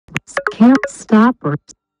can't stop her.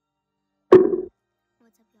 What's up, y'all? Welcome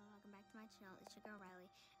back to my channel. It's your girl Riley,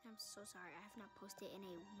 and I'm so sorry I have not posted in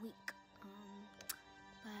a week.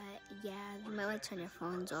 But yeah, you might want to turn your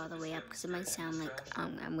phones all the way up because it might sound like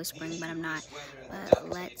I'm whispering, but I'm not. But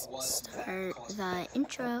let's start the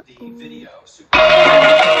intro. Ooh.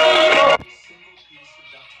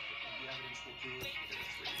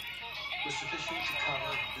 Was sufficient to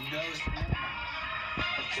cover the nose and mouth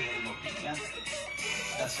of Kaylee Mokini.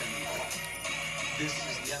 That's a new law. This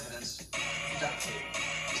is the evidence. Duct tape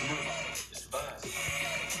is a murder weapon. Mr. Buzz.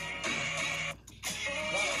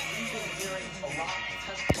 We've been hearing a lot of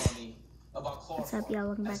testimony about chloroform. What's up, y'all?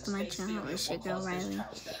 Welcome back to my channel. It's your girl Riley,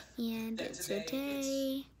 and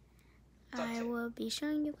today I will be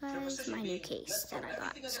showing you guys my new case that I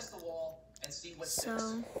got.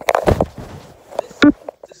 So,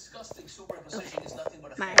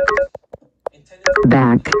 my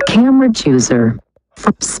Back camera chooser.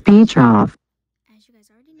 Speech off. as you guys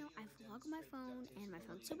already know, I vlog on my phone, and my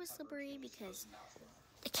phone's super slippery because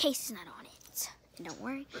the case is not on it. And don't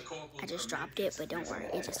worry, I just dropped it, but don't worry,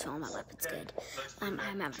 it just fell on my lap. It's good. I'm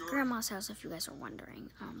at my grandma's house, if you guys are wondering.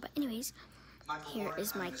 But anyways, here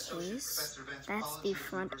is my case. That's the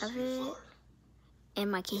front of it. And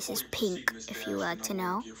my case is pink, if you like to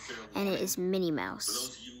know. And it is Minnie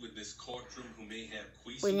Mouse.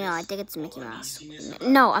 Wait, no, I think it's Mickey Mouse.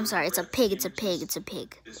 No, I'm sorry, it's a pig, it's a pig, it's a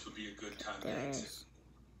pig. There it is.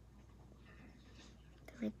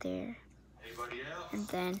 Right there. And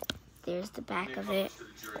then there's the back of it.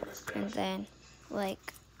 And then,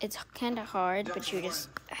 like, it's kind of hard, but you just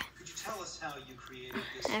Could you tell us how you created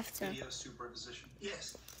this have to. video superimposition?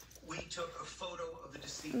 Yes. We took a photo of the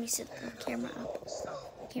deceased. Let me set the camera up.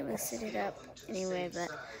 I can't really set it up anyway, but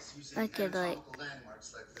I could, like,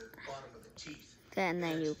 that, and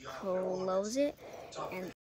then you close it, and